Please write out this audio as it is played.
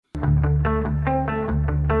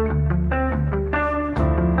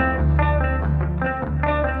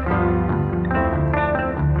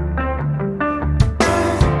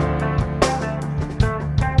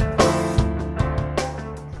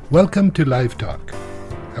Welcome to Live Talk,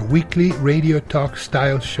 a weekly radio talk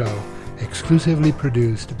style show exclusively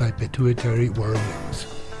produced by Pituitary World News.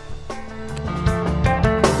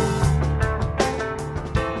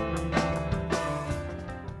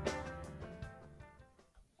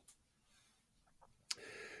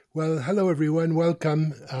 Well, hello everyone.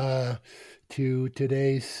 Welcome to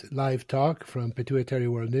today's live talk from Pituitary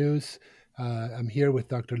World News. I'm here with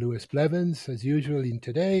Dr. Louis Blevins, as usual, and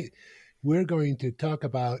today we're going to talk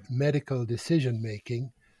about medical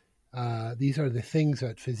decision-making. These are the things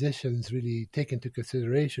that physicians really take into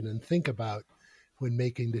consideration and think about when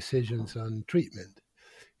making decisions on treatment.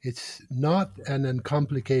 It's not an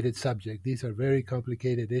uncomplicated subject. These are very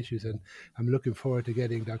complicated issues, and I'm looking forward to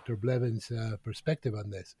getting Dr. Blevins' perspective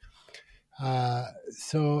on this.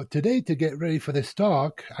 So today, to get ready for this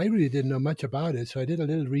talk, I really didn't know much about it, so I did a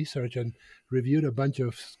little research and reviewed a bunch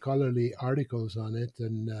of scholarly articles on it,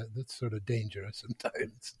 and that's sort of dangerous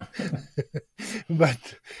sometimes.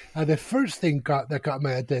 But the first thing that caught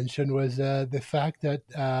my attention was the fact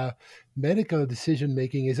that medical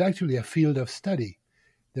decision-making is actually a field of study.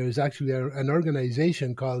 There is actually an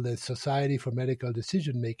organization called the Society for Medical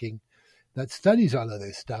Decision-Making that studies all of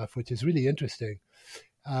this stuff, which is really interesting.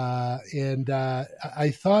 And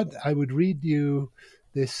I thought I would read you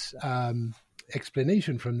this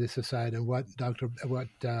explanation from this society and what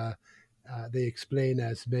they explain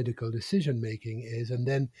as medical decision making is, and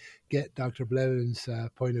then get Dr. Blevins'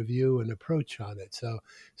 point of view and approach on it.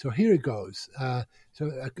 So here it goes.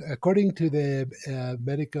 So according to the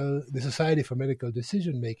Society for Medical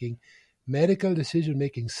Decision Making, medical decision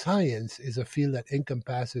making science is a field that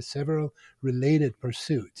encompasses several related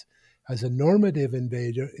pursuits. As a normative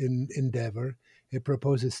endeavor, it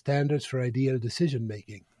proposes standards for ideal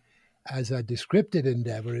decision-making. As a descriptive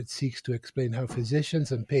endeavor, it seeks to explain how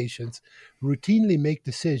physicians and patients routinely make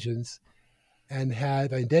decisions and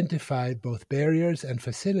have identified both barriers and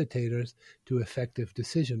facilitators to effective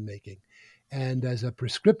decision-making. And as a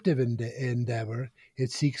prescriptive endeavor,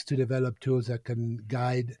 it seeks to develop tools that can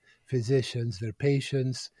guide physicians, their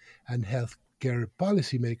patients, and healthcare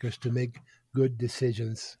policymakers to make good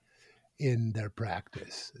decisions in their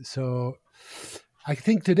practice. So I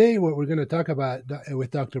think today what we're going to talk about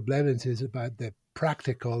with Dr. Blevins is about the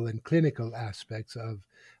practical and clinical aspects of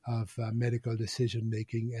medical decision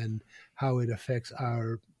making and how it affects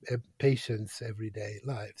our patients' everyday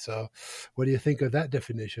life. So what do you think of that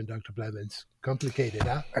definition, Dr. Blevins? Complicated,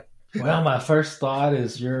 huh? Well, my first thought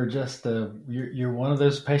is you're one of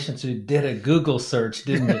those patients who did a Google search,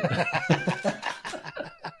 didn't you?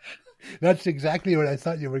 That's exactly what I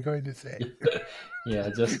thought you were going to say.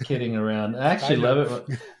 Yeah, just kidding around. I actually love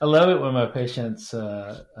it. I love it when my patients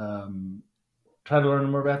try to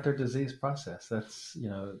learn more about their disease process. That's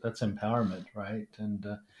empowerment, right? And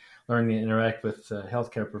learning to interact with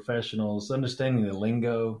healthcare professionals, understanding the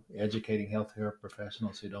lingo, educating healthcare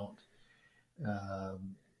professionals who don't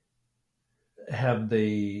have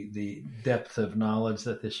the depth of knowledge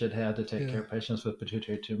that they should have to take care of patients with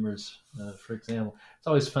pituitary tumors, for example. It's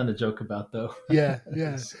always fun to joke about, though. Yeah.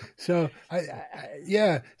 So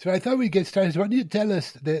I thought we'd get started. So why don't you tell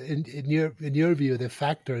us, in your view, the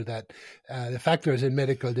factors in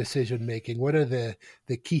medical decision making? What are the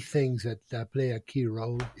key things that play a key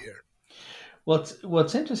role here? Well,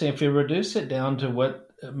 what's interesting, if you reduce it down to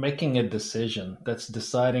making a decision, that's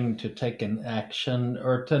deciding to take an action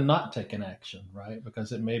or to not take an action, right?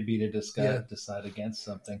 Because it may be to decide against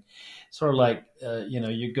something. Sort of like,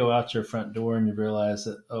 you go out your front door and you realize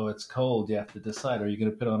that, it's cold. You have to decide, are you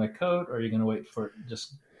going to put on a coat or are you going to wait for it,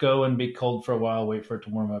 just go and be cold for a while, wait for it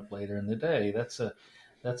to warm up later in the day? That's a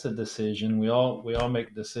decision. We all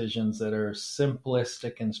make decisions that are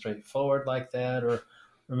simplistic and straightforward like that, or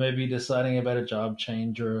maybe deciding about a job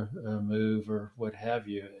change or a move or what have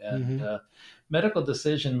you. And medical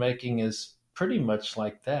decision-making is pretty much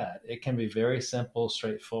like that. It can be very simple,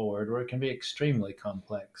 straightforward, or it can be extremely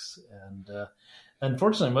complex. And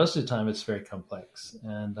unfortunately, most of the time it's very complex.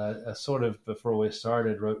 And I sort of, before we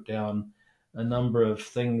started, wrote down a number of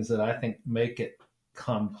things that I think make it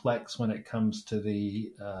complex when it comes to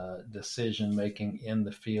the decision-making in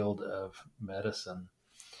the field of medicine.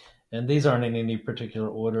 And these aren't in any particular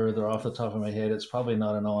order. They're off the top of my head. It's probably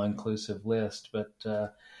not an all-inclusive list, but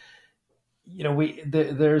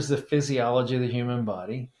there's the physiology of the human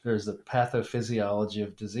body. There's the pathophysiology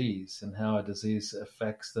of disease and how a disease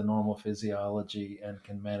affects the normal physiology and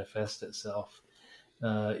can manifest itself.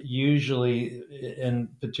 Usually in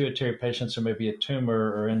pituitary patients, there may be a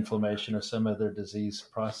tumor or inflammation or some other disease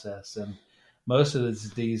process, and most of the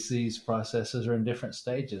disease processes are in different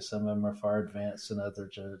stages. Some of them are far advanced and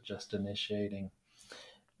others are just initiating.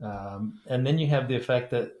 And then you have the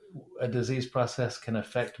effect that a disease process can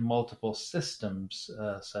affect multiple systems,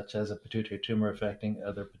 such as a pituitary tumor affecting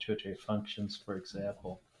other pituitary functions, for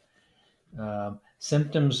example.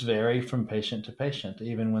 Symptoms vary from patient to patient,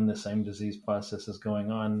 even when the same disease process is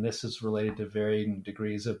going on. This is related to varying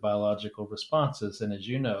degrees of biological responses. And as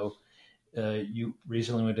you know, you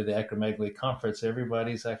recently went to the acromegaly conference.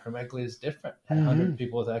 Everybody's acromegaly is different. 100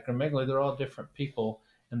 people with acromegaly, they're all different people,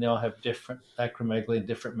 and they all have different acromegaly,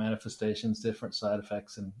 different manifestations, different side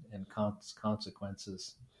effects, and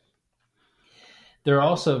consequences. There are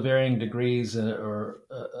also varying degrees of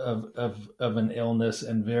an illness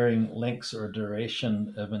and varying lengths or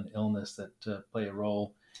duration of an illness that play a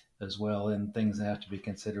role as well in things that have to be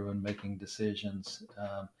considered when making decisions.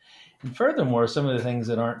 And furthermore, some of the things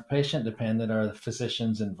that aren't patient dependent are the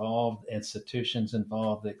physicians involved, institutions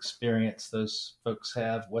involved, the experience those folks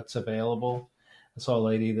have, what's available. I saw a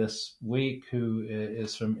lady this week who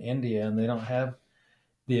is from India, and they don't have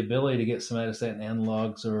the ability to get somatostatin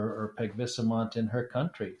analogs or pegvisomant in her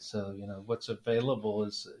country. So, what's available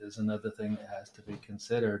is another thing that has to be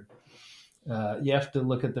considered. You have to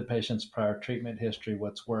look at the patient's prior treatment history,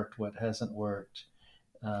 what's worked, what hasn't worked,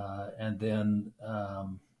 and then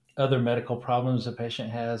other medical problems the patient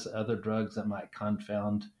has, other drugs that might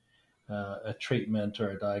confound a treatment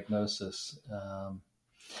or a diagnosis.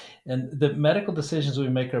 And the medical decisions we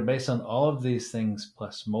make are based on all of these things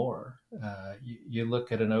plus more. You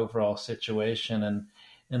look at an overall situation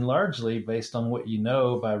and largely based on what you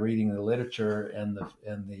know by reading the literature and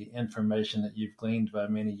the information that you've gleaned by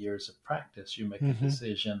many years of practice, you make a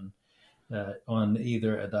decision on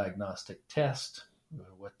either a diagnostic test,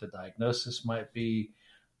 what the diagnosis might be,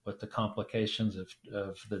 what the complications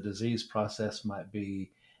of the disease process might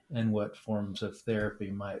be, and what forms of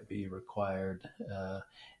therapy might be required,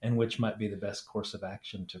 and which might be the best course of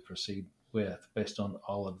action to proceed with based on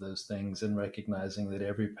all of those things, and recognizing that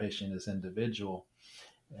every patient is individual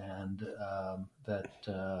and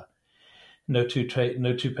that no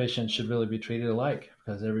two patients should really be treated alike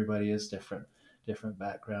because everybody is different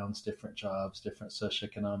backgrounds, different jobs, different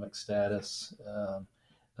socioeconomic status,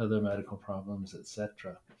 other medical problems,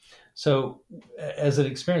 etc. So as an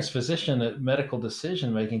experienced physician, medical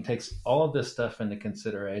decision making takes all of this stuff into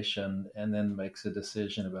consideration and then makes a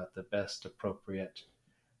decision about the best appropriate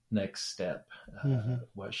next step.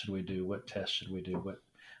 What should we do? What test should we do? What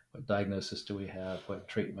diagnosis do we have? What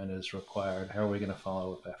treatment is required? How are we going to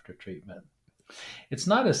follow up after treatment? It's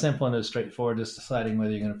not as simple and as straightforward as deciding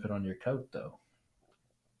whether you're going to put on your coat, though.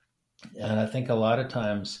 And I think a lot of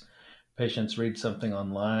times patients read something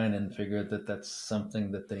online and figure that that's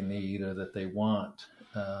something that they need or that they want,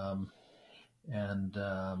 and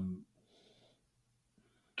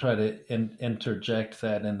try to interject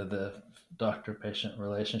that into the doctor-patient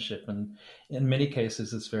relationship. And in many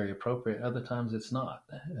cases, it's very appropriate. Other times, it's not.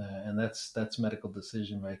 And that's medical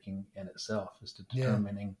decision-making in itself, is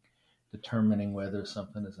determining whether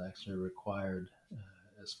something is actually required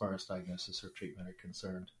as far as diagnosis or treatment are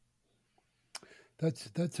concerned.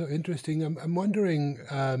 That's so interesting. I'm wondering,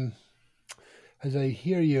 as I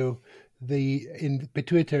hear you, in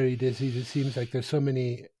pituitary disease, it seems like there's so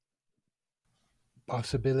many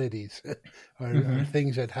possibilities or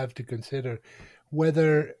things that have to consider.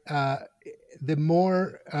 Whether the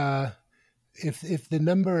more, if the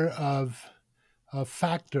number of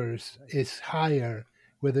factors is higher,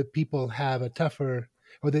 whether people have a tougher,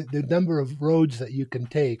 or the number of roads that you can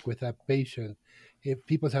take with that patient, if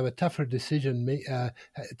people have a tougher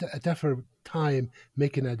a tougher time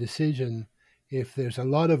making a decision, if there's a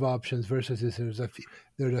lot of options versus if there's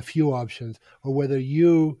a few options, or whether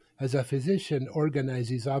you as a physician organize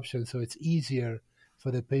these options so it's easier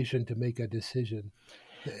for the patient to make a decision.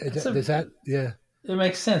 Yeah. It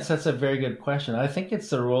makes sense. That's a very good question. I think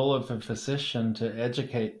it's the role of a physician to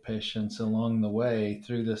educate patients along the way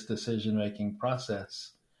through this decision-making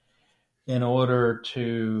process in order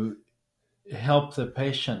to help the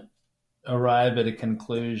patient arrive at a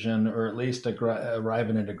conclusion, or at least arrive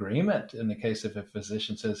in an agreement in the case if a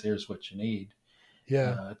physician says, here's what you need,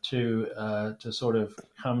 to sort of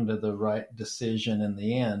come to the right decision in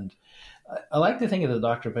the end. I like to think of the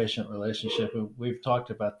doctor-patient relationship. We've talked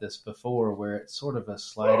about this before, where it's sort of a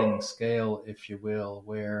sliding scale, if you will,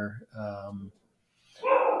 where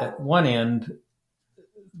at one end,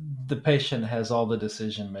 the patient has all the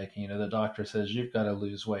decision making. The doctor says, you've got to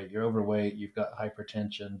lose weight. You're overweight. You've got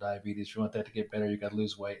hypertension, diabetes. If you want that to get better, you've got to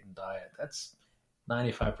lose weight and diet. That's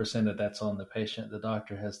 95% of that's on the patient. The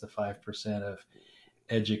doctor has the 5% of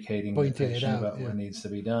educating the patient about what needs to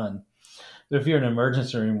be done. If you're in an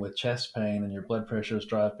emergency room with chest pain and your blood pressure is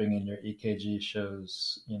dropping and your EKG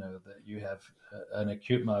shows, that you have an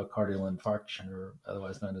acute myocardial infarction, or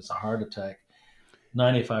otherwise known as a heart attack,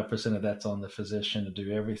 95% of that's on the physician to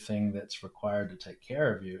do everything that's required to take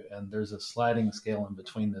care of you. And there's a sliding scale in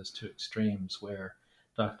between those two extremes where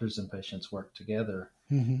doctors and patients work together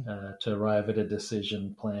to arrive at a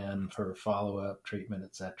decision plan for follow-up treatment,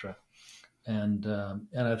 etc. And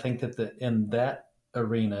I think that in that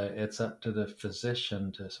arena, it's up to the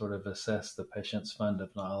physician to sort of assess the patient's fund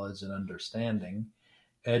of knowledge and understanding,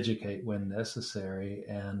 educate when necessary,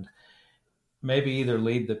 and maybe either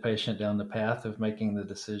lead the patient down the path of making the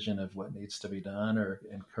decision of what needs to be done, or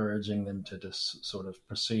encouraging them to just sort of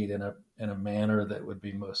proceed in a manner that would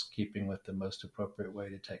be most keeping with the most appropriate way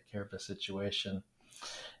to take care of the situation,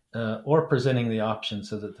 or presenting the option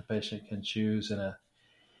so that the patient can choose in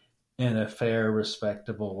a fair,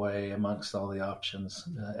 respectable way amongst all the options.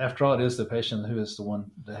 After all, it is the patient who is the one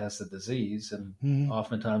that has the disease, and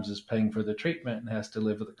oftentimes is paying for the treatment and has to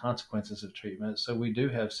live with the consequences of treatment. So we do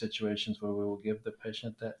have situations where we will give the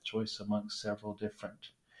patient that choice amongst several different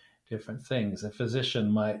things. A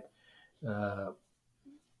physician might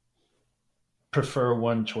prefer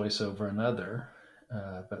one choice over another,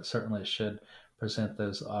 but certainly should present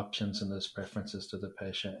those options and those preferences to the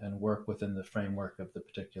patient and work within the framework of the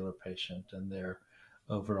particular patient and their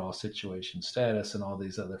overall situation status and all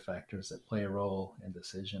these other factors that play a role in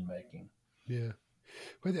decision making. Yeah.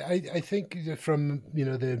 But I think from,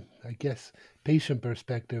 the, I guess, patient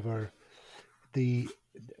perspective, or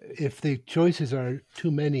if the choices are too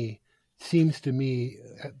many, seems to me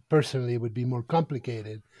personally it would be more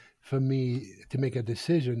complicated for me to make a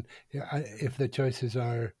decision if the choices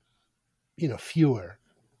are fewer.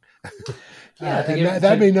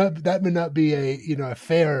 That may not be a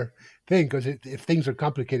fair thing, because if things are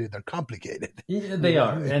complicated, they're complicated. Yeah, they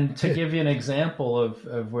are. And to give you an example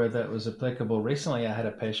of where that was applicable, recently I had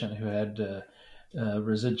a patient who had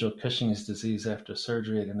residual Cushing's disease after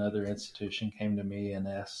surgery at another institution, came to me and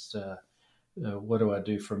asked, what do I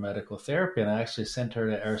do for medical therapy? And I actually sent her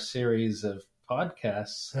to our series of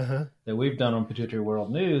podcasts that we've done on Pituitary World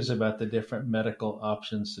News about the different medical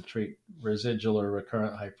options to treat residual or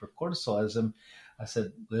recurrent hypercortisolism. I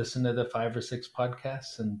said, listen to the 5 or 6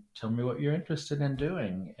 podcasts and tell me what you're interested in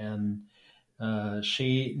doing. And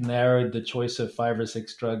she narrowed the choice of 5 or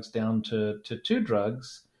 6 drugs down to 2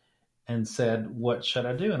 drugs and said, what should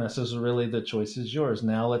I do? And I said, really, the choice is yours.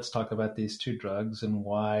 Now let's talk about these 2 drugs and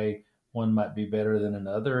why one might be better than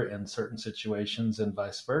another in certain situations and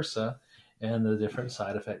vice versa, and the different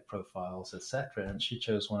side effect profiles, etc. And she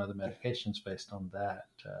chose one of the medications based on that.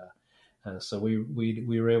 So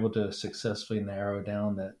we were able to successfully narrow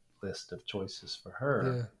down that list of choices for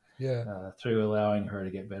her through allowing her to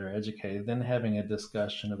get better educated, then having a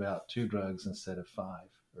discussion about 2 drugs instead of 5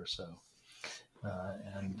 or so,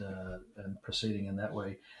 and proceeding in that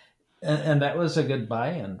way. And that was a good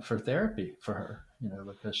buy-in for therapy for her,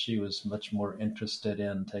 because she was much more interested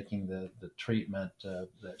in taking the treatment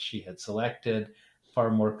that she had selected. Far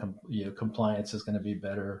more, compliance is going to be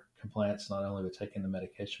better. Compliance not only with taking the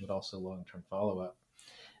medication, but also long-term follow-up.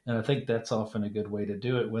 And I think that's often a good way to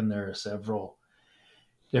do it when there are several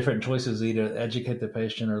different choices, either educate the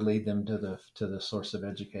patient or lead them to the source of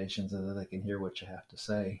education so that they can hear what you have to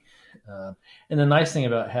say. And the nice thing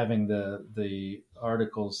about having the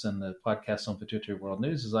articles and the podcasts on Pituitary World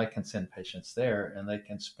News is I can send patients there and they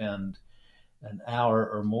can spend an hour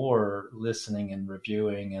or more listening and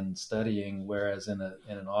reviewing and studying, whereas in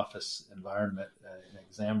an office environment, an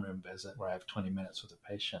exam room visit where I have 20 minutes with a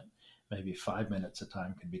patient, maybe 5 minutes of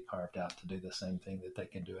time can be carved out to do the same thing that they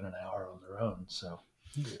can do in an hour on their own. So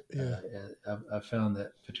I've found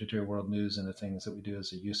that Pituitary World News and the things that we do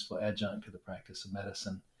is a useful adjunct to the practice of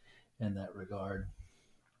medicine in that regard.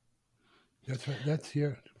 That's right. That's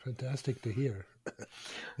fantastic to hear.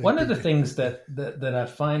 One of the things that I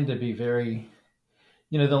find to be very,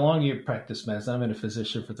 the longer you practice medicine, I've been a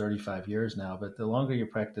physician for 35 years now, but the longer you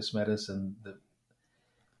practice medicine,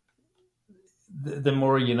 the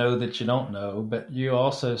more you know that you don't know, but you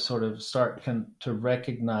also sort of start to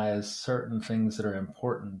recognize certain things that are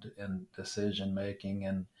important in decision making,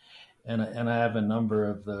 and I have a number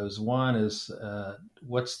of those. One is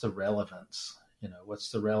what's the relevance? What's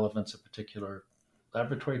the relevance of a particular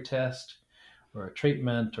laboratory test or a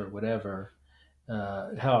treatment or whatever?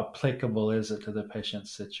 How applicable is it to the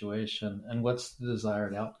patient's situation, and what's the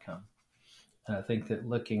desired outcome? And I think that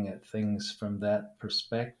looking at things from that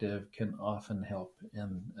perspective can often help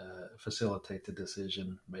and facilitate the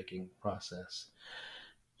decision-making process.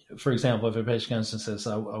 for example, if a patient comes and says,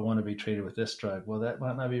 I want to be treated with this drug, well, that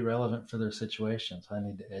might not be relevant for their situation. So I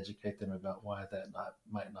need to educate them about why that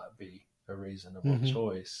might not be a reasonable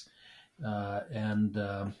choice. And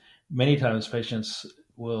many times patients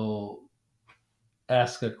will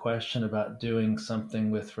ask a question about doing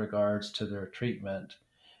something with regards to their treatment.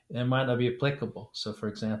 It might not be applicable. So, for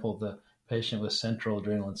example, the patient with central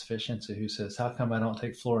adrenal insufficiency who says, how come I don't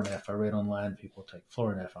take Florinef? I read online people take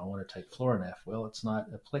Florinef. I want to take Florinef. Well, it's not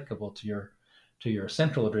applicable to your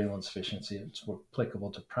central adrenal insufficiency. It's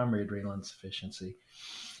applicable to primary adrenal insufficiency.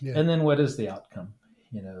 Yeah. And then what is the outcome?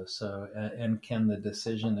 So, and can the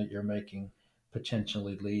decision that you're making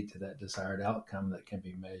potentially lead to that desired outcome that can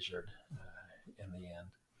be measured in the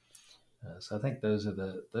end? So I think those are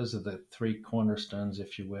the three cornerstones,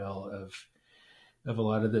 if you will, of a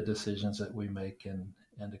lot of the decisions that we make in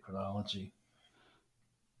endocrinology.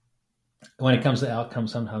 When it comes to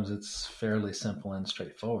outcomes, sometimes it's fairly simple and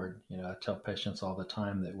straightforward. I tell patients all the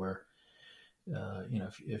time that we're,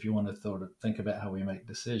 if you want to think about how we make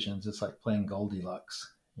decisions, it's like playing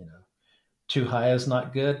Goldilocks. Too high is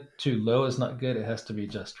not good, too low is not good. It has to be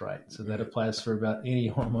just right. So that applies for about any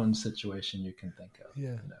hormone situation you can think of.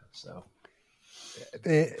 Yeah. So.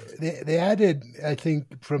 They added, I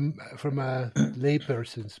think, from a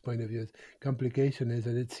layperson's point of view, complication is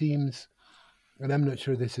that it seems, and I'm not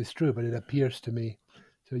sure this is true, but it appears to me.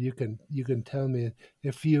 So you can tell me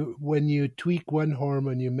when you tweak one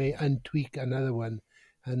hormone, you may untweak another one,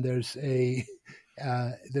 and there's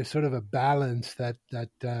sort of a balance that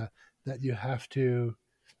you have to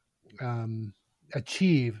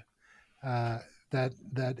achieve. That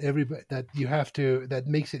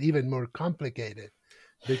makes it even more complicated,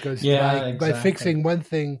 because by fixing one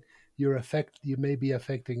thing, you may be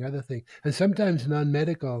affecting other things, and sometimes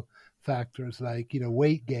non-medical factors like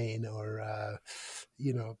weight gain or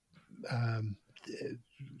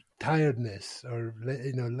tiredness or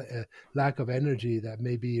lack of energy that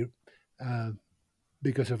may be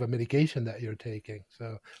because of a medication that you're taking,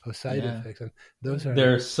 or side effects, and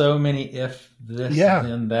there are so many if this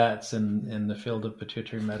then that's in the field of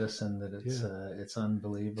pituitary medicine that it's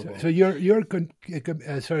unbelievable. So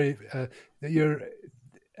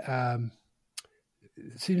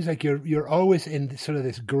it seems like you're always in sort of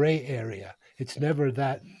this gray area. It's never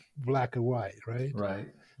that black and white, right? Right.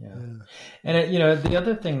 Yeah. And the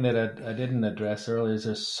other thing that I didn't address earlier is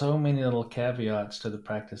there's so many little caveats to the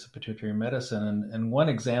practice of pituitary medicine. And one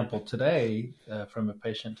example today from a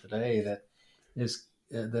patient today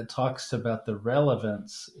that talks about the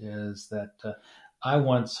relevance is that I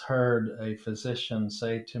once heard a physician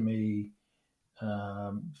say to me,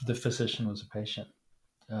 the physician was a patient,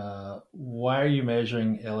 why are you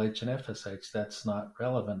measuring LH and FSH? That's not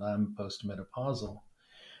relevant. I'm postmenopausal.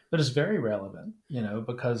 But it's very relevant,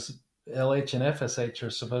 because LH and FSH are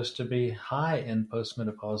supposed to be high in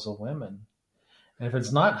postmenopausal women. And if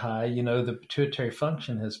it's not high, the pituitary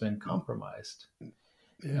function has been compromised.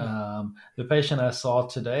 Yeah. The patient I saw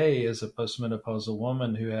today is a postmenopausal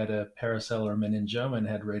woman who had a paracellular meningioma and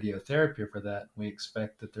had radiotherapy for that. We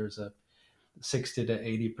expect that there's a 60 to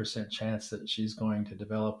 80% chance that she's going to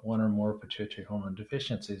develop one or more pituitary hormone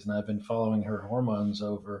deficiencies. And I've been following her hormones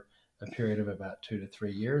over a period of about 2 to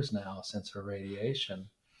 3 years now since her radiation.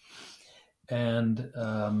 And,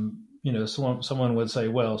 someone would say,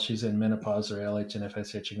 well, she's in menopause, or LH and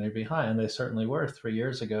FSH are going to be high. And they certainly were. 3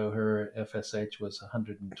 years ago, her FSH was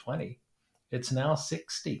 120. It's now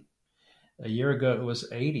 60. A year ago, it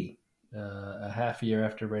was 80. A half a year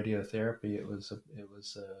after radiotherapy, it was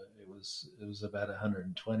about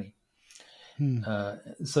 120.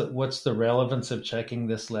 So what's the relevance of checking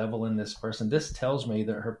this level in this person? This tells me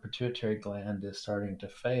that her pituitary gland is starting to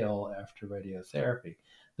fail after radiotherapy.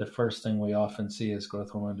 The first thing we often see is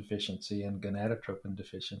growth hormone deficiency and gonadotropin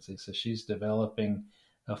deficiency. So she's developing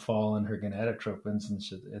a fall in her gonadotropins, and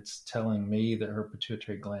it's telling me that her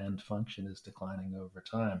pituitary gland function is declining over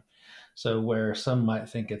time. So where some might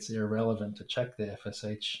think it's irrelevant to check the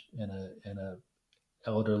FSH in a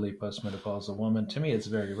elderly postmenopausal woman, to me it's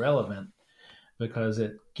very relevant, because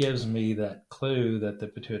it gives me that clue that the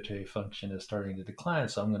pituitary function is starting to decline.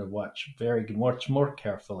 So I'm going to watch much more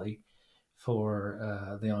carefully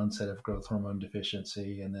for the onset of growth hormone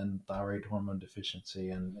deficiency, and then thyroid hormone deficiency,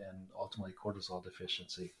 and ultimately cortisol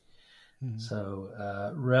deficiency. Mm-hmm. So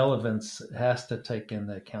relevance has to take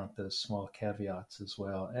into account those small caveats as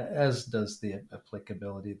well, as does the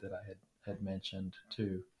applicability that I had mentioned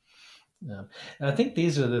too. And I think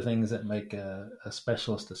these are the things that make a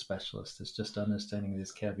specialist a specialist, is just understanding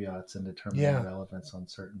these caveats and determining relevance on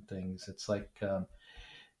certain things. It's like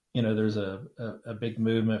there's a big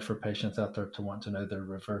movement for patients out there to want to know their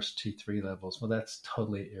reverse T3 levels. Well, that's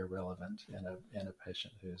totally irrelevant in a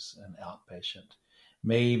patient who's an outpatient.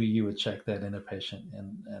 Maybe you would check that in a patient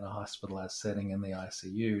in a hospitalized setting in the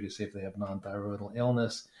ICU to see if they have non-thyroidal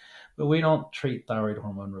illness. But we don't treat thyroid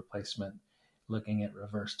hormone replacement looking at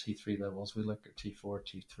reverse T3 levels. We look at T4,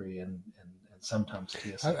 T3, and sometimes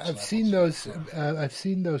TSH I've levels. seen those. I've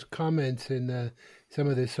seen those comments in some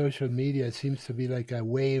of the social media. It seems to be like a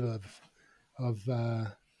wave of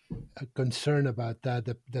a concern about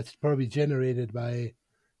that's probably generated by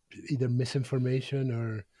either misinformation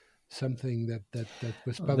or something that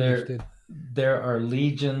was published. There are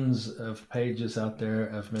legions of pages out there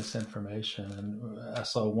of misinformation, and I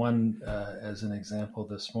saw one as an example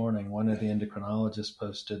this morning. One of the endocrinologists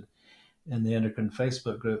posted in the endocrine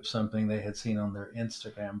Facebook group something they had seen on their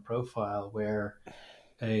Instagram profile where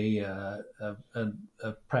a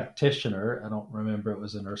practitioner, I don't remember, it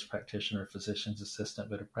was a nurse practitioner, physician's assistant,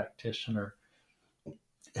 but a practitioner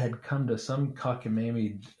had come to some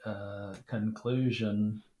cockamamie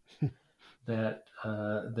conclusion that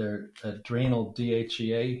their adrenal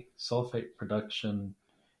DHEA sulfate production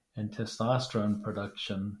and testosterone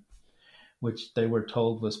production, which they were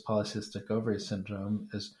told was polycystic ovary syndrome,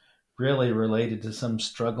 is really related to some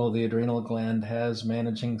struggle the adrenal gland has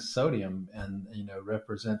managing sodium, and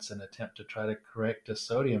represents an attempt to try to correct a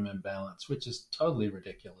sodium imbalance, which is totally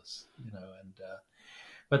ridiculous.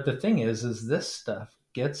 But the thing is this stuff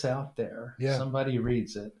gets out there. Yeah. Somebody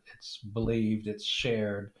reads it, it's believed, it's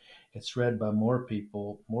shared, it's read by more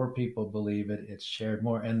people believe it, it's shared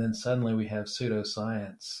more, and then suddenly we have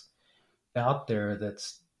pseudoscience out there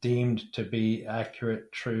that's deemed to be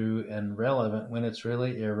accurate, true, and relevant when it's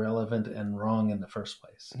really irrelevant and wrong in the first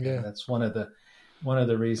place. Yeah. And that's one of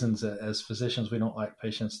the reasons that as physicians we don't like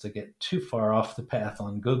patients to get too far off the path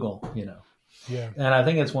on Google, Yeah. And I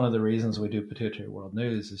think it's one of the reasons we do Pituitary World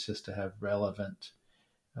News, is just to have relevant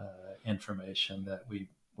information that we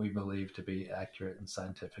believe to be accurate and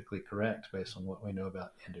scientifically correct based on what we know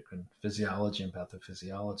about endocrine physiology and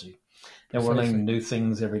pathophysiology. And we're learning new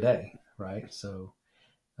things every day, right? So,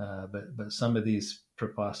 but some of these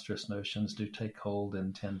preposterous notions do take hold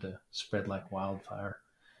and tend to spread like wildfire.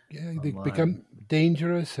 Yeah, they become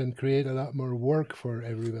dangerous and create a lot more work for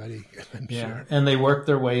everybody, I'm sure. And they work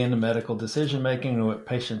their way into medical decision making and what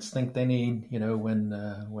patients think they need. When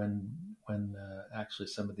actually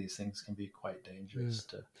some of these things can be quite dangerous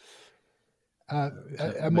to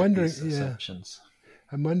I'm wondering. Assumptions.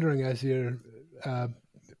 I'm wondering, as you're,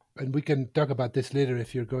 and we can talk about this later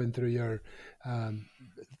if you're going through your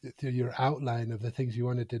outline of the things you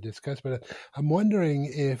wanted to discuss. But I'm wondering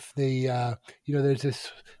if there's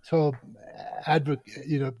this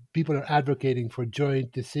people are advocating for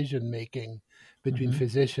joint decision making between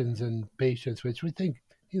physicians and patients, which we think,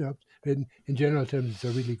 in general terms, it's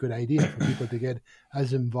a really good idea for people to get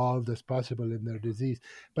as involved as possible in their disease.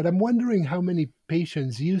 But I'm wondering how many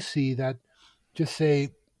patients you see that just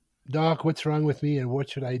say, "Doc, what's wrong with me, and what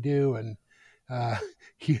should I do?" And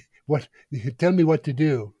tell me what to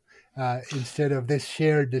do, instead of this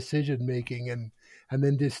shared decision making, and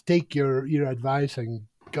then just take your advice and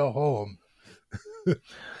go home.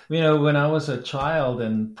 When I was a child,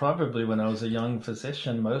 and probably when I was a young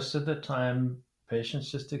physician, most of the time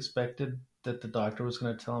patients just expected that the doctor was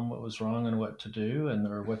going to tell them what was wrong and what to do,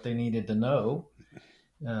 or what they needed to know.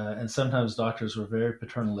 And sometimes doctors were very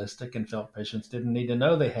paternalistic and felt patients didn't need to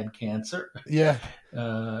know they had cancer. Yeah.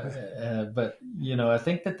 But, I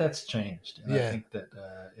think that's changed. And I think that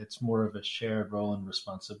it's more of a shared role and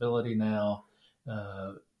responsibility now.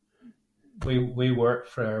 We work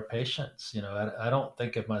for our patients. I don't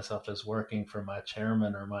think of myself as working for my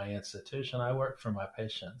chairman or my institution. I work for my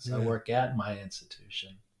patients. Yeah. I work at my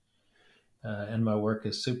institution. And my work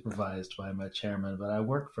is supervised by my chairman, but I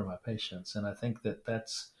work for my patients. And I think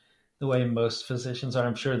that's the way most physicians are.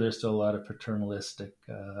 I'm sure there's still a lot of paternalistic,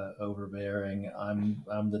 overbearing,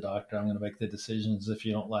 I'm the doctor, I'm going to make the decisions. If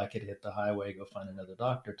you don't like it, hit the highway, go find another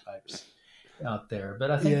doctor types out there. But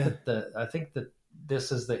I think that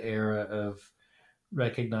this is the era of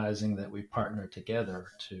recognizing that we partner together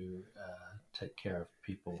to take care of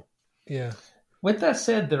people. Yeah. With that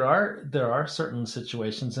said, there are certain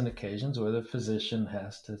situations and occasions where the physician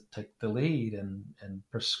has to take the lead and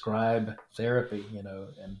prescribe therapy,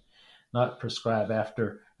 and not prescribe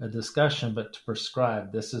after a discussion, but to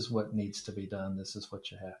prescribe, this is what needs to be done. This is what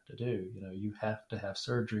you have to do. You have to have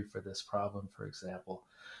surgery for this problem, for example,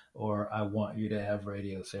 or I want you to have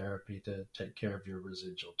radiotherapy to take care of your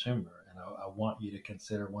residual tumor. And I want you to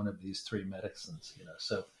consider one of these 3 medicines,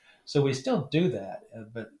 So we still do that,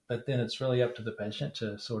 but then it's really up to the patient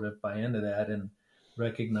to sort of buy into that and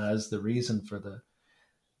recognize the reason for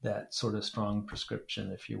that sort of strong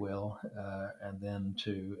prescription, if you will, and then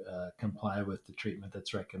to comply with the treatment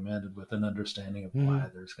that's recommended with an understanding of why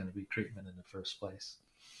there's going to be treatment in the first place.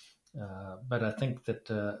 But I think that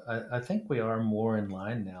I think we are more in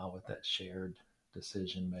line now with that shared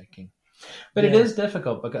decision making. But it is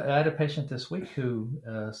difficult, because I had a patient this week who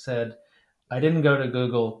said, I didn't go to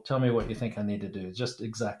Google, tell me what you think I need to do. Just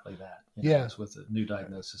exactly that. It's with a new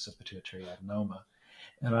diagnosis of pituitary adenoma.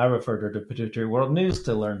 And I referred her to Pituitary World News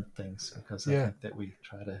to learn things, because I think that we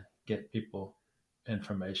try to get people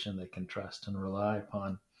information they can trust and rely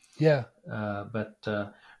upon. Yeah. But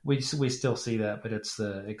we still see that, but it's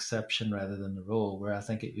the exception rather than the rule, where I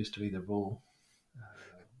think it used to be the rule.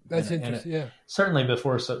 That's interesting. Certainly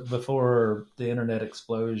before the internet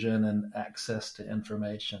explosion and access to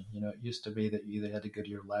information, it used to be that you either had to go to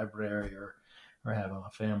your library or have a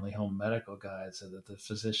family home medical guide, so that the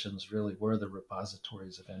physicians really were the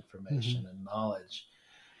repositories of information and knowledge.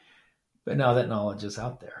 But now that knowledge is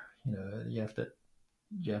out there.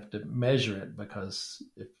 You have to measure it, because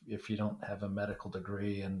if you don't have a medical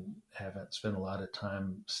degree and haven't spent a lot of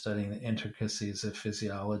time studying the intricacies of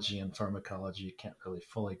physiology and pharmacology, you can't really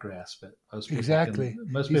fully grasp it.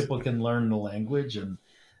 Most people can learn the language and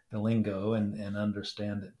the lingo and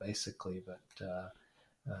understand it basically, but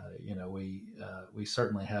we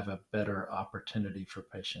certainly have a better opportunity for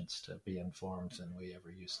patients to be informed than we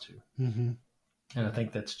ever used to. And I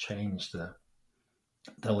think that's changed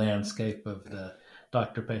the landscape of the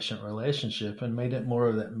doctor-patient relationship and made it more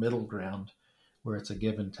of that middle ground, where it's a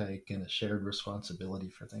give and take and a shared responsibility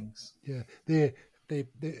for things. Yeah, the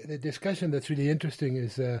discussion that's really interesting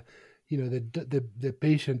is, the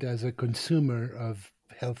patient as a consumer of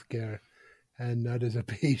healthcare and not as a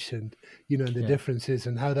patient. The differences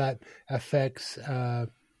and how that affects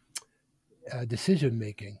decision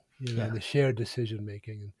making. The shared decision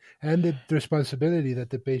making and the responsibility that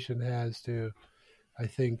the patient has to, I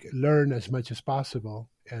think, learn as much as possible.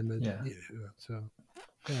 And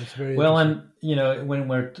it's very well. And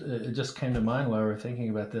when it just came to mind while we were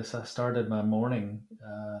thinking about this, I started my morning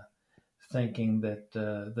thinking that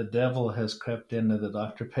the devil has crept into the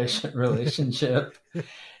doctor-patient relationship.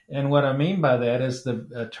 And what I mean by that is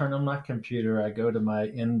turn on my computer, I go to my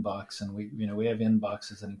inbox, and we have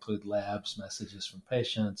inboxes that include labs, messages from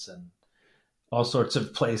patients, and all sorts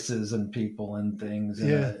of places and people and things.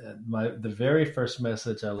 And the very first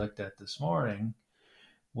message I looked at this morning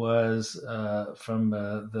was from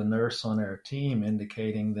the nurse on our team,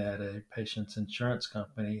 indicating that a patient's insurance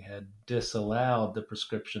company had disallowed the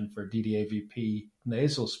prescription for DDAVP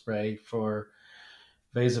nasal spray for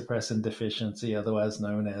vasopressin deficiency, otherwise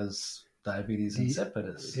known as diabetes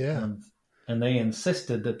insipidus. And they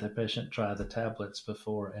insisted that the patient try the tablets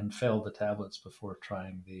before, and failed the tablets before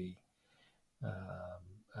trying the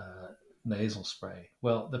nasal spray.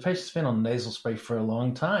 Well, the patient's been on nasal spray for a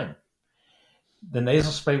long time. The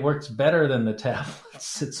nasal spray works better than the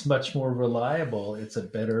tablets. It's much more reliable. It's a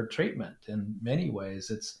better treatment in many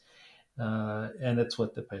ways. And it's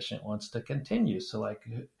what the patient wants to continue. So, like,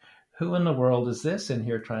 who in the world is this in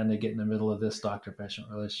here trying to get in the middle of this doctor-patient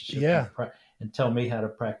relationship and tell me how to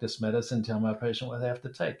practice medicine, tell my patient what they have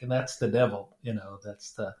to take? And that's the devil.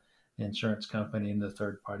 That's the insurance company and the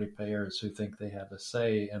third-party payers who think they have a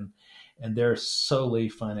say, and they're solely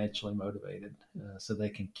financially motivated, so they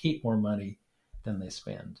can keep more money than they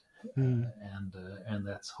spend, and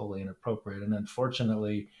that's wholly inappropriate. And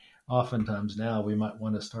unfortunately, oftentimes now we might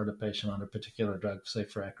want to start a patient on a particular drug, say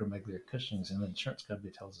for acromegaly or Cushing's, and the insurance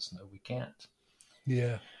company tells us, no, we can't.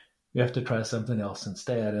 Yeah. We have to try something else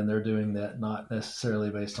instead. And they're doing that not necessarily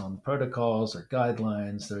based on protocols or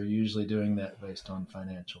guidelines. They're usually doing that based on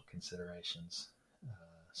financial considerations.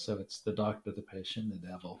 So it's the doctor, the patient, the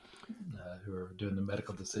devil, who are doing the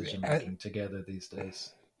medical decision making together these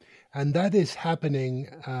days. And that is happening,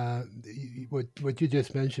 what you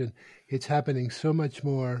just mentioned, it's happening so much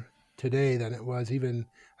more today than it was even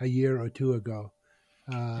a year or two ago.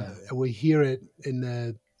 We hear it in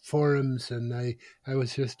the forums, and I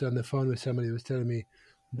was just on the phone with somebody who was telling me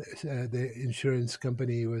the insurance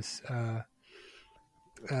company was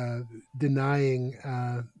denying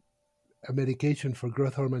a medication for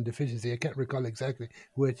growth hormone deficiency. I can't recall exactly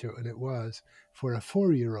which one it was, for a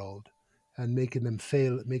 4-year-old, and making a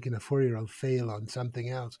 4-year-old fail on something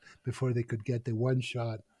else before they could get the one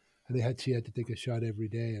shot. And she had to take a shot every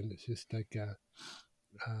day, and it's just like,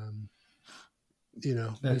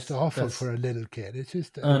 it's awful for a little kid. It's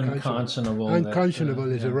just unconscionable.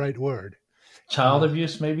 Unconscionable is the right word. Child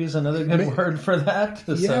abuse maybe is another good word for that.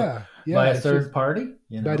 By a third party.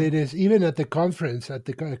 But it is, even at the conference, at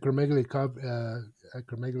the acromegaly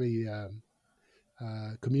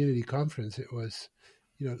community conference, it was,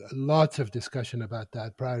 lots of discussion about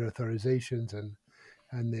that, prior authorizations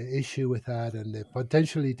and the issue with that, and the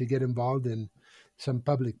potentially to get involved in some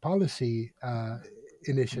public policy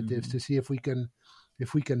initiatives to see if we can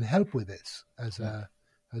help with this as a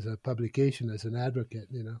publication, as an advocate.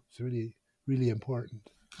 It's really, really important.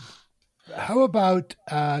 How about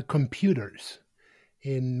computers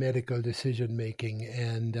in medical decision making,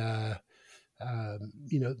 and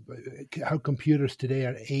how computers today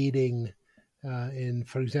are aiding in,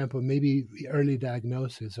 for example, maybe early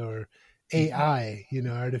diagnosis, or AI,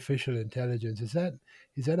 artificial intelligence. Is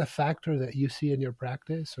that a factor that you see in your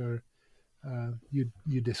practice, or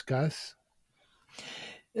you discuss?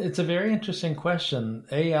 It's a very interesting question.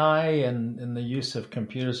 AI and the use of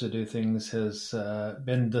computers to do things has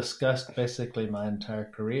been discussed basically my entire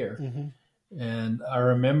career. Mm-hmm. And I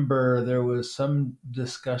remember there was some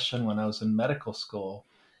discussion when I was in medical school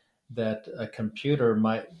that a computer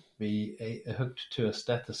might be hooked to a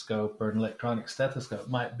stethoscope, or an electronic stethoscope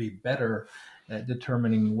might be better at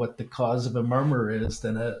determining what the cause of a murmur is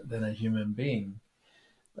than a human being.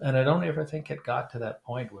 And I don't ever think it got to that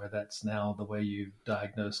point where that's now the way you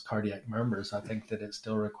diagnose cardiac murmurs. I think that it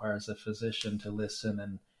still requires a physician to listen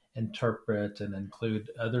and interpret and include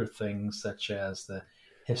other things, such as the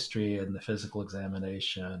history and the physical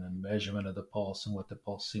examination and measurement of the pulse and what the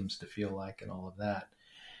pulse seems to feel like and all of that.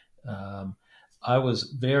 I was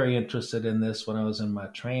very interested in this when I was in my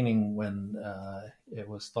training, when it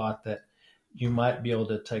was thought that you might be able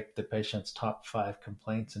to take the patient's top 5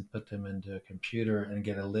 complaints and put them into a computer and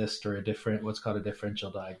get a list, or what's called a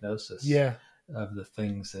differential diagnosis of the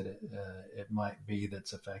things that it might be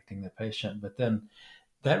that's affecting the patient. But then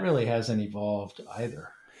that really hasn't evolved either.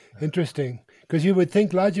 Interesting, because you would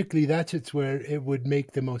think logically it's where it would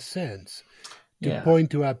make the most sense to point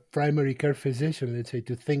to a primary care physician, let's say,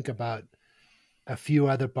 to think about a few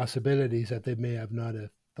other possibilities that they may have not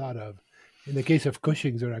thought of. In the case of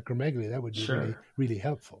Cushing's or acromegaly, that would be really, really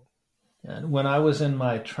helpful. And when I was in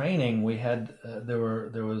my training, we had there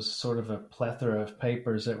was sort of a plethora of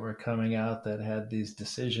papers that were coming out that had these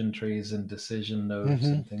decision trees and decision nodes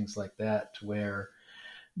and things like that, where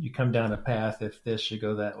you come down a path. If this, you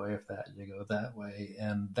go that way. If that, you go that way.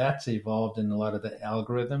 And that's evolved in a lot of the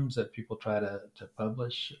algorithms that people try to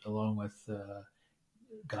publish, along with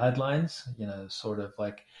guidelines, sort of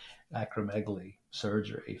like acromegaly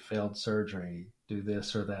surgery, failed surgery, do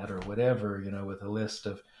this or that or whatever, with a list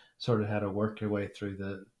of sort of how to work your way through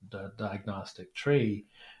the diagnostic tree,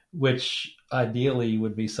 which ideally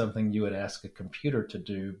would be something you would ask a computer to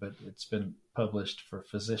do, but it's been published for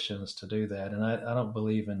physicians to do that. And I don't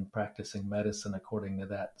believe in practicing medicine according to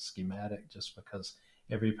that schematic, just because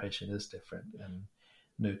every patient is different and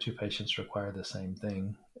no 2 patients require the same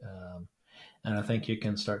thing. And I think you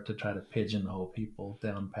can start to try to pigeonhole people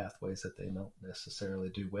down pathways that they don't necessarily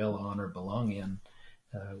do well on or belong in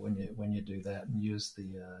when you do that and use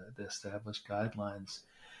the established guidelines.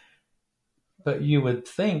 But you would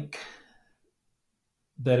think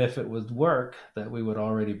that if it would work, that we would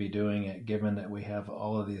already be doing it, given that we have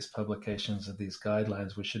all of these publications of these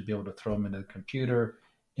guidelines. We should be able to throw them into the computer,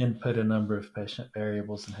 input a number of patient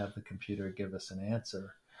variables, and have the computer give us an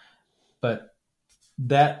answer. But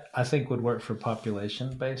that, I think, would work for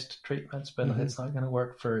population-based treatments, but it's not going to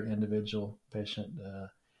work for individual patient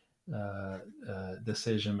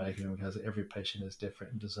decision-making, because every patient is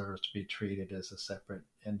different and deserves to be treated as a separate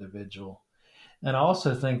individual. And I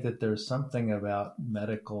also think that there's something about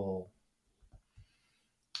medical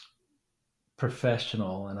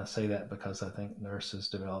professional, and I say that because I think nurses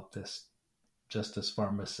develop this just as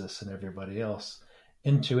pharmacists and everybody else,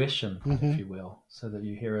 intuition, if you will, so that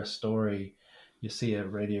you hear a story, you see a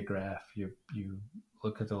radiograph, you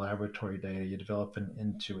look at the laboratory data, you develop an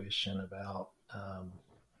intuition about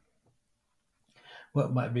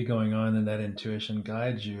what might be going on, and that intuition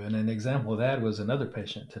guides you. And an example of that was another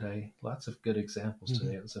patient today. Lots of good examples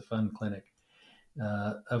today. It was a fun clinic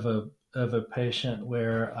of a patient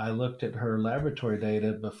where I looked at her laboratory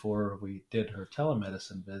data before we did her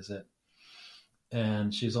telemedicine visit.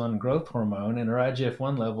 And she's on growth hormone, and her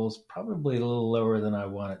IGF-1 level is probably a little lower than I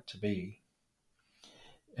want it to be.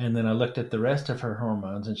 And then I looked at the rest of her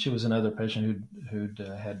hormones, and she was another patient who'd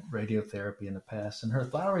had radiotherapy in the past, and her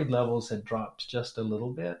thyroid levels had dropped just a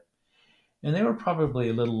little bit. And they were probably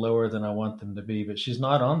a little lower than I want them to be, but she's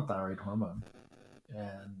not on thyroid hormone.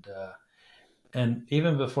 And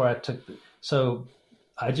even before I took so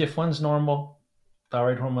IGF-1's normal,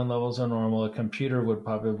 thyroid hormone levels are normal. A computer would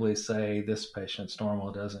probably say this patient's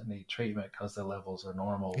normal, doesn't need treatment because the levels are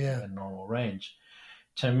normal in normal range.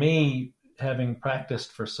 To me, having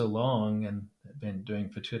practiced for so long and been doing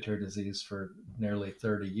pituitary disease for nearly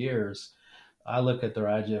 30 years, I look at their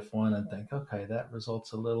IGF-1 and think, okay, that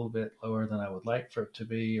results a little bit lower than I would like for it to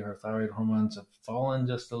be. Her thyroid hormones have fallen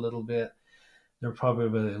just a little bit. They're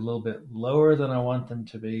probably a little bit lower than I want them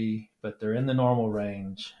to be, but they're in the normal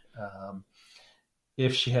range.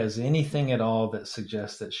 If she has anything at all that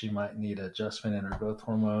suggests that she might need adjustment in her growth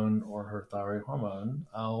hormone or her thyroid hormone,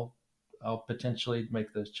 I'll potentially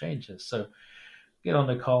make those changes. So get on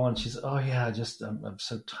the call and she's, oh yeah, I'm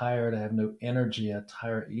so tired. I have no energy. I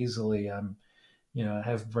tire easily. I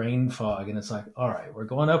have brain fog. And it's like, all right, we're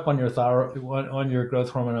going up on your thyroid, on your growth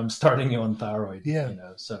hormone. I'm starting you on thyroid. Yeah.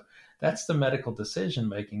 So that's the medical decision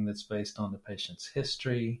making that's based on the patient's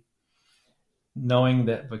history, knowing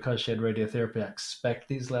that because she had radiotherapy, I expect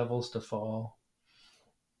these levels to fall,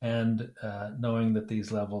 and knowing that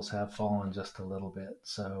these levels have fallen just a little bit.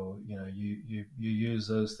 So, you use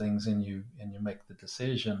those things and you make the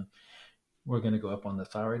decision. We're going to go up on the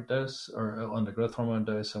thyroid dose or on the growth hormone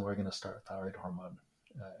dose, and we're going to start thyroid hormone.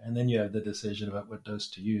 And then you have the decision about what dose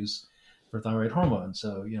to use for thyroid hormone.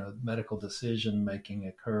 So, medical decision making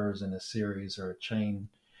occurs in a series or a chain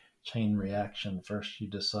reaction. First, you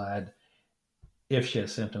decide if she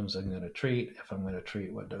has symptoms, I'm going to treat. If I'm going to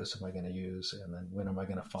treat, what dose am I going to use? And then when am I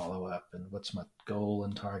going to follow up? And what's my goal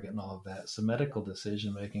and target and all of that? So medical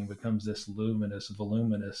decision-making becomes this luminous,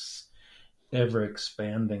 voluminous,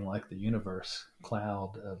 ever-expanding, like the universe,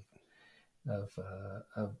 cloud of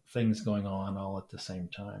things going on all at the same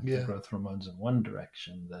time. Yeah. The growth hormones in one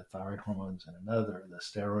direction, the thyroid hormones in another, the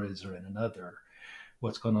steroids are in another.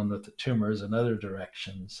 What's going on with the tumors, another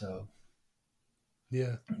direction. So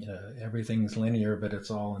yeah, everything's linear, but it's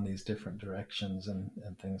all in these different directions and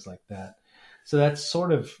things like that. So that's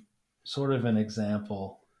sort of an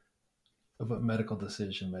example of what medical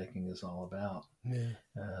decision making is all about. Yeah.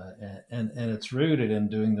 And it's rooted in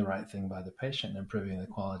doing the right thing by the patient and improving the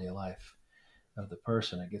quality of life of the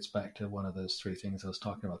person. It gets back to one of those three things I was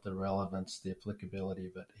talking about: the relevance, the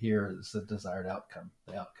applicability, but here is the desired outcome.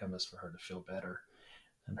 The outcome is for her to feel better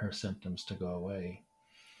and her symptoms to go away.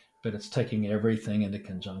 But it's taking everything into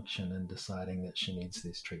conjunction and deciding that she needs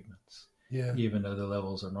these treatments. Yeah. Even though the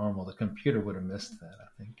levels are normal. The computer would have missed that, I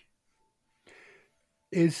think.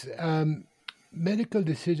 Is medical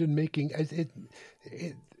decision making,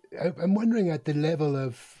 I'm wondering at the level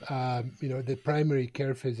of, the primary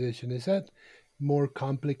care physician, is that more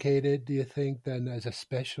complicated, do you think, than as a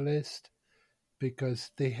specialist?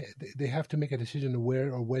 Because they have to make a decision of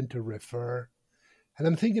where or when to refer. And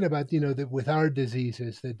I'm thinking about, that with our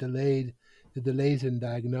diseases, the delays in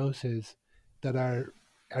diagnosis that are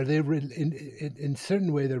they in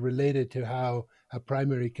certain way they're related to how a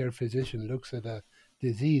primary care physician looks at a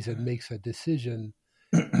disease and makes a decision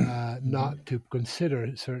not to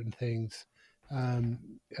consider certain things.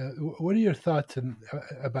 What are your thoughts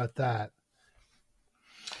about that?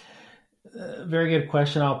 Very good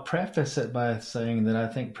question. I'll preface it by saying that I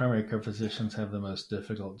think primary care physicians have the most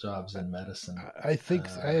difficult jobs in medicine. I think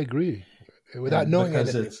I agree, without knowing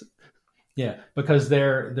anything. Because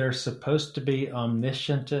they're supposed to be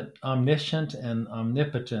omniscient and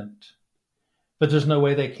omnipotent, but there's no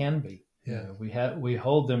way they can be. Yeah. We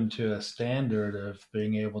hold them to a standard of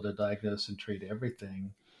being able to diagnose and treat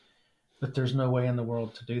everything. But there's no way in the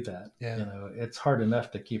world to do that. Yeah. It's hard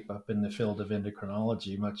enough to keep up in the field of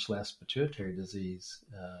endocrinology, much less pituitary disease.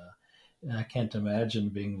 And I can't imagine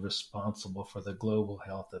being responsible for the global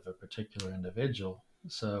health of a particular individual.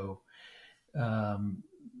 So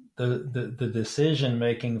the decision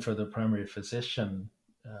making for the primary physician,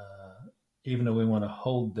 even though we want to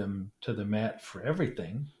hold them to the mat for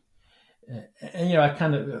everything, and I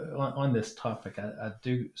kind of on this topic, I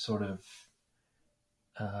do sort of.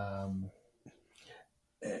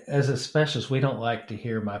 As a specialist, we don't like to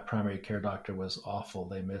hear my primary care doctor was awful.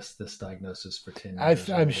 They missed this diagnosis for 10 years.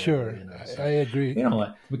 I'm sure. I agree.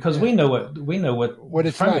 Because we know what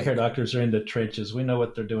it's primary like. care doctors are in the trenches. We know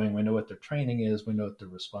what they're doing. We know what their training is. We know what their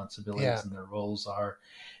responsibilities and their roles are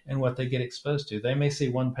and what they get exposed to. They may see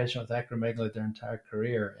one patient with acromegaly their entire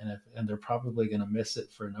career, and they're probably going to miss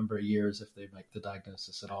it for a number of years if they make the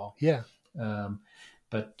diagnosis at all. Yeah.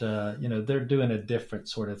 But they're doing a different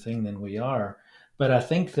sort of thing than we are. But I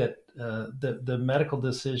think that the medical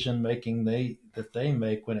decision making that they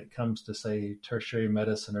make when it comes to, say, tertiary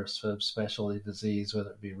medicine or subspecialty disease,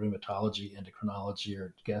 whether it be rheumatology, endocrinology,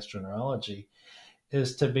 or gastroenterology,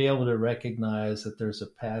 is to be able to recognize that there's a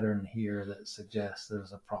pattern here that suggests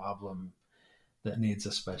there's a problem that needs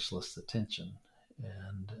a specialist attention.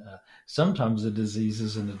 And sometimes the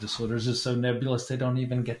diseases and the disorders are so nebulous they don't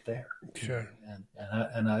even get there. Sure.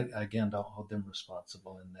 And I again don't hold them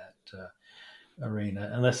responsible in that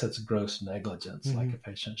arena unless it's gross negligence, like a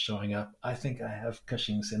patient showing up. I think I have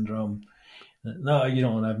Cushing syndrome. No, you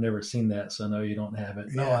don't. I've never seen that, so no, you don't have it.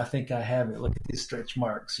 No, I think I have it. Look at these stretch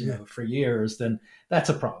marks, for years. Then that's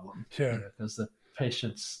a problem. Sure. Because the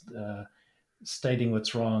patient's stating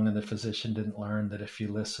what's wrong, and the physician didn't learn that if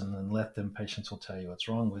you listen and let them, patients will tell you what's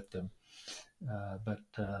wrong with them.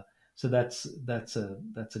 So that's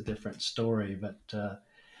a different story. But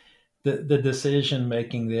the decision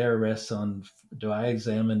making there rests on: do I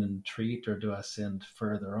examine and treat, or do I send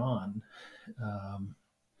further on?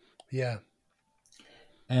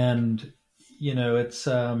 And it's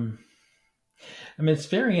it's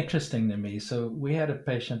very interesting to me. So we had a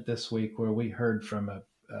patient this week where we heard from a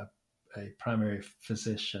primary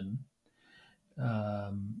physician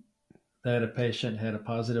that a patient had a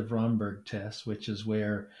positive Romberg test, which is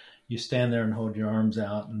where you stand there and hold your arms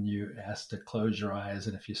out and you ask to close your eyes.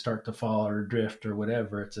 And if you start to fall or drift or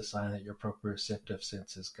whatever, it's a sign that your proprioceptive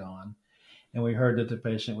sense is gone. And we heard that the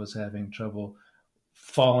patient was having trouble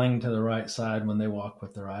falling to the right side when they walk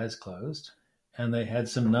with their eyes closed. And they had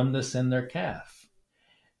some numbness in their calf.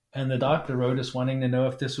 And the doctor wrote us wanting to know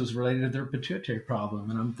if this was related to their pituitary problem.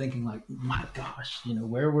 And I'm thinking, like, my gosh,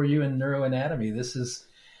 where were you in neuroanatomy? This is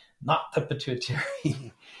not the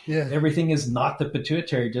pituitary. Yeah. Everything is not the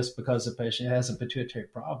pituitary just because the patient has a pituitary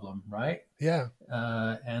problem, right? Yeah.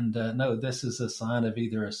 No, this is a sign of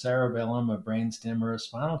either a cerebellum, a brainstem, or a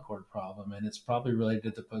spinal cord problem. And it's probably related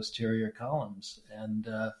to the posterior columns. And,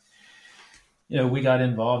 we got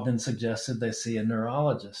involved and suggested they see a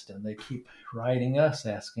neurologist, and they keep writing us,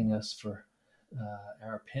 asking us for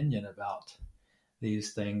our opinion about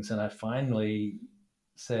these things. And I finally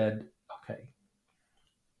said, okay,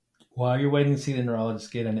 while you're waiting to see the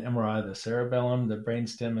neurologist, get an MRI of the cerebellum, the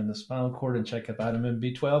brainstem, and the spinal cord, and check a vitamin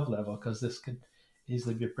B12 level, because this could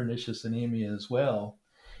easily be pernicious anemia as well.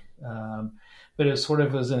 But it sort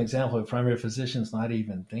of was an example of primary physicians not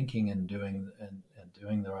even thinking and doing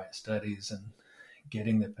the right studies and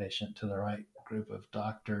getting the patient to the right group of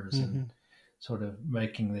doctors and sort of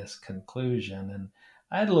making this conclusion. And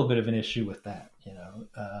I had a little bit of an issue with that.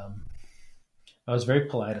 I was very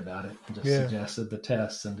polite about it and just suggested the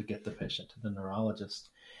tests and to get the patient to the neurologist.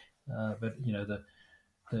 But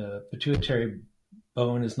the pituitary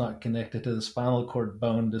bone is not connected to the spinal cord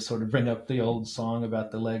bone to sort of bring up the old song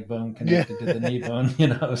about the leg bone connected to the knee bone,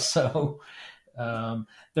 So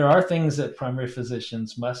there are things that primary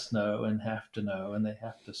physicians must know and have to know, and they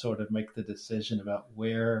have to sort of make the decision about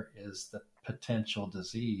where is the potential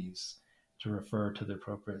disease to refer to the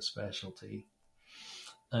appropriate specialty.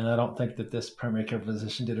 And I don't think that this primary care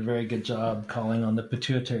physician did a very good job calling on the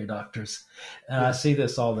pituitary doctors. And I see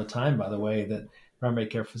this all the time, by the way, that primary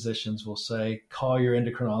care physicians will say, call your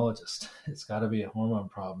endocrinologist. It's got to be a hormone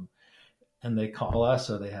problem. And they call us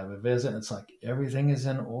or they have a visit. And it's like, everything is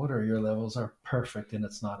in order. Your levels are perfect and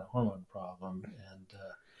it's not a hormone problem.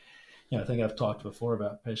 And, I think I've talked before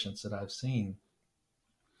about patients that I've seen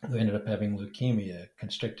who ended up having leukemia,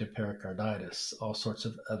 constrictive pericarditis, all sorts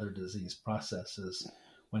of other disease processes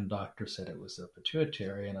when doctors said it was a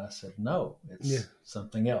pituitary. And I said, no, it's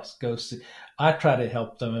something else. Go see. I try to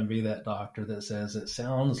help them and be that doctor that says it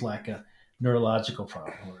sounds like a neurological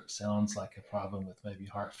problem, or it sounds like a problem with maybe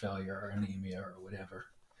heart failure or anemia or whatever.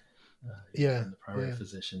 And the primary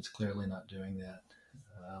physician's clearly not doing that,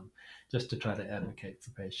 just to try to advocate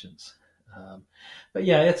for patients. But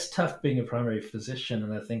it's tough being a primary physician,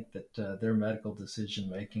 and I think that their medical decision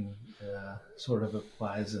making sort of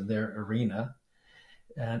applies in their arena.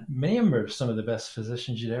 And many of them are some of the best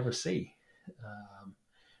physicians you'd ever see.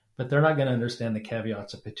 But they're not going to understand the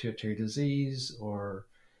caveats of pituitary disease or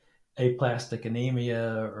aplastic anemia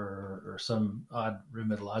or some odd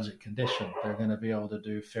rheumatologic condition. They're going to be able to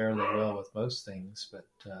do fairly well with most things, but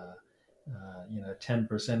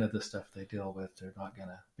 10% of the stuff they deal with, they're not going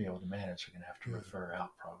to be able to manage. They're going to have to refer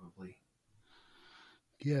out probably.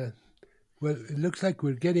 Yeah. Well, it looks like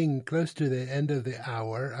we're getting close to the end of the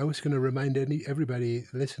hour. I was going to remind everybody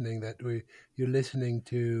listening that you're listening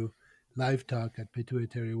to Live Talk at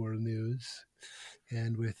Pituitary World News,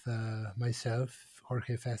 and with myself,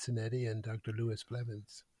 Jorge Fascinetti, and Dr. Louis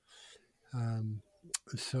Blevins.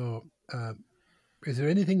 Is there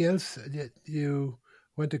anything else that you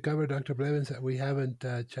want to cover, Dr. Blevins, that we haven't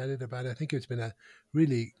chatted about? I think it's been a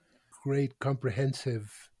really great,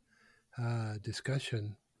 comprehensive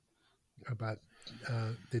discussion about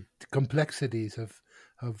the complexities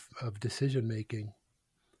of decision making.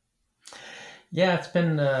 Yeah, it's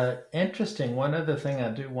been interesting. One other thing I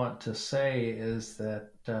do want to say is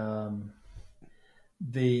that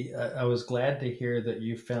I was glad to hear that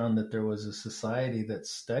you found that there was a society that's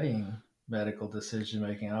studying medical decision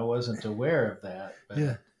making. I wasn't aware of that, but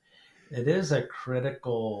Yeah. it is a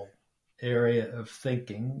critical area of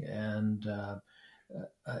thinking, and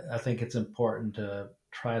I think it's important to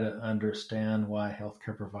try to understand why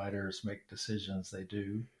healthcare providers make decisions they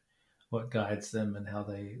do, what guides them, and how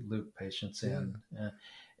they loop patients in.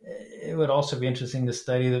 It would also be interesting to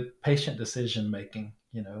study the patient decision making.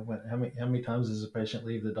 How many times does a patient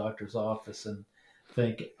leave the doctor's office and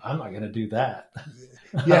think, I'm not going to do that.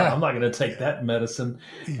 Yeah. I'm not going to take that medicine.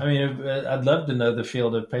 I mean, I'd love to know the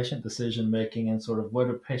field of patient decision making and sort of what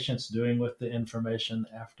are patients doing with the information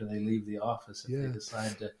after they leave the office if they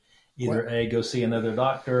decide to either A, go see another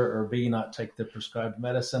doctor, or B, not take the prescribed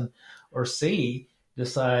medicine, or C,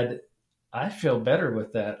 decide, I feel better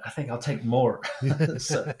with that. I think I'll take more.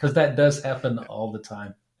 Because that does happen all the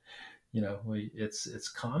time. It's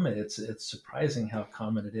common. It's surprising how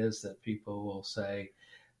common it is that people will say,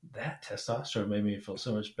 that testosterone made me feel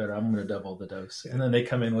so much better, I'm going to double the dose. And then they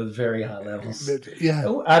come in with very high levels.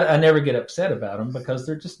 I never get upset about them because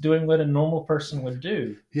they're just doing what a normal person would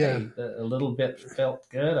do. Yeah. Hey, a little bit felt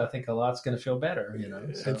good. I think a lot's going to feel better,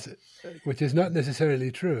 So. Which is not necessarily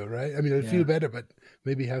true, right? I mean, it'll feel better, but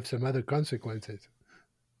maybe have some other consequences.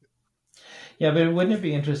 Yeah, but wouldn't it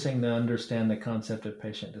be interesting to understand the concept of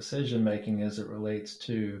patient decision-making as it relates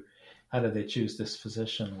to how did they choose this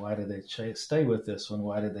physician? Why did they stay with this one?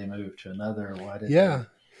 Why did they move to another? Why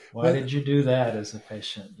did you do that as a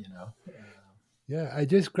patient, I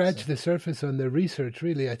just scratched the surface on the research,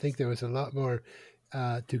 really. I think there was a lot more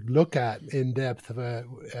to look at in depth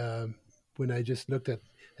when I just looked at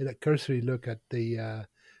a cursory look at the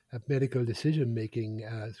medical decision-making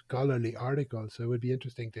scholarly article. So it would be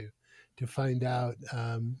interesting to find out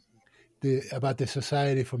about the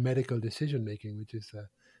Society for Medical Decision-Making, which is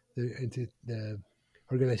the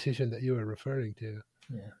organization that you were referring to.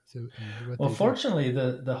 Yeah. So, fortunately,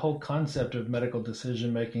 the whole concept of medical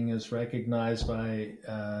decision making is recognized by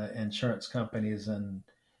insurance companies and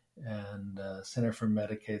Center for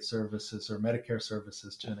Medicaid Services or Medicare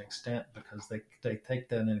Services to an extent, because they take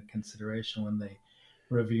that into consideration when they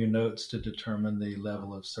review notes to determine the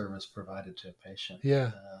level of service provided to a patient.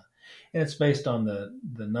 Yeah. And it's based on the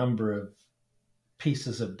number of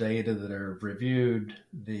pieces of data that are reviewed,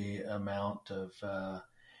 the amount of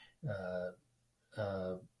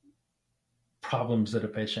problems that a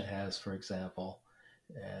patient has, for example,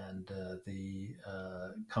 and the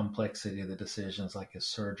complexity of the decisions, like is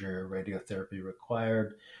surgery or radiotherapy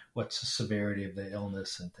required, what's the severity of the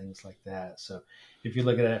illness, and things like that. So if you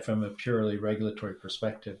look at it from a purely regulatory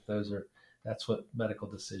perspective, that's what medical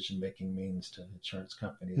decision making means to insurance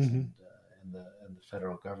companies and the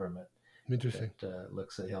federal government. Interesting. That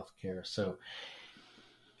looks at healthcare. So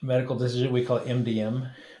medical decision, we call it MDM,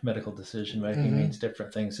 medical decision making, means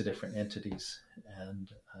different things to different entities.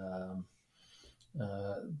 And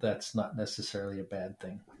that's not necessarily a bad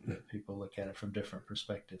thing. People look at it from different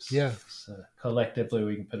perspectives. Yeah. So collectively,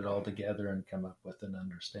 we can put it all together and come up with an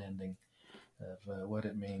understanding of what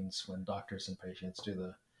it means when doctors and patients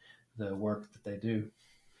do the work that they do.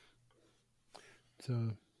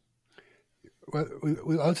 So, well,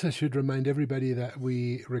 we also should remind everybody that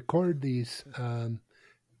we record these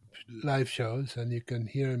live shows, and you can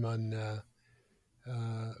hear them on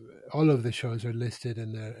all of the shows are listed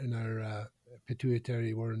in our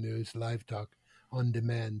Pituitary World News Live Talk on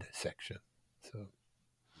Demand section. So,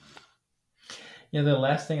 the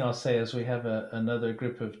last thing I'll say is we have another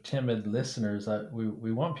group of timid listeners.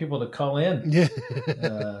 We want people to call in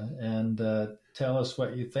and tell us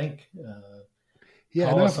what you think.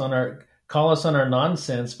 Call us on our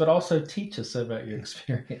nonsense, but also teach us about your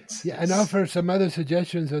experience. Yeah, and offer some other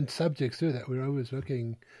suggestions on subjects too. That we're always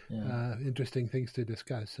looking interesting things to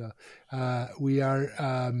discuss. So we are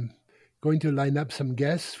going to line up some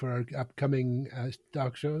guests for our upcoming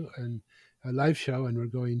talk show and a live show, and we're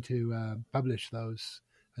going to publish those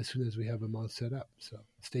as soon as we have them all set up. So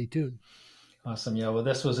stay tuned. Awesome. Yeah. Well,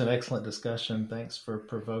 this was an excellent discussion. Thanks for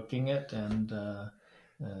provoking it, and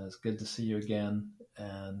it's good to see you again.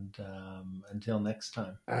 And until next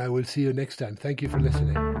time. I will see you next time. Thank you for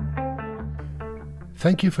listening.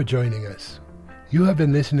 Thank you for joining us. You have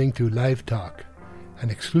been listening to Live Talk, an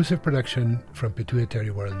exclusive production from Pituitary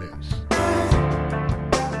World News.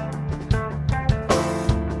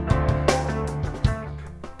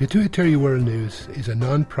 Pituitary World News is a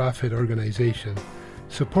non-profit organization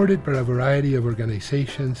supported by a variety of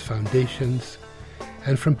organizations, foundations,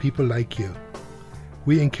 and from people like you.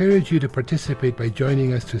 We encourage you to participate by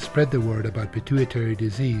joining us to spread the word about pituitary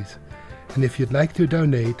disease. And if you'd like to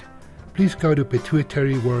donate, please go to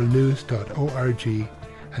pituitaryworldnews.org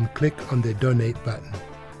and click on the donate button.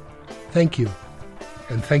 Thank you,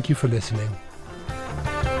 and thank you for listening.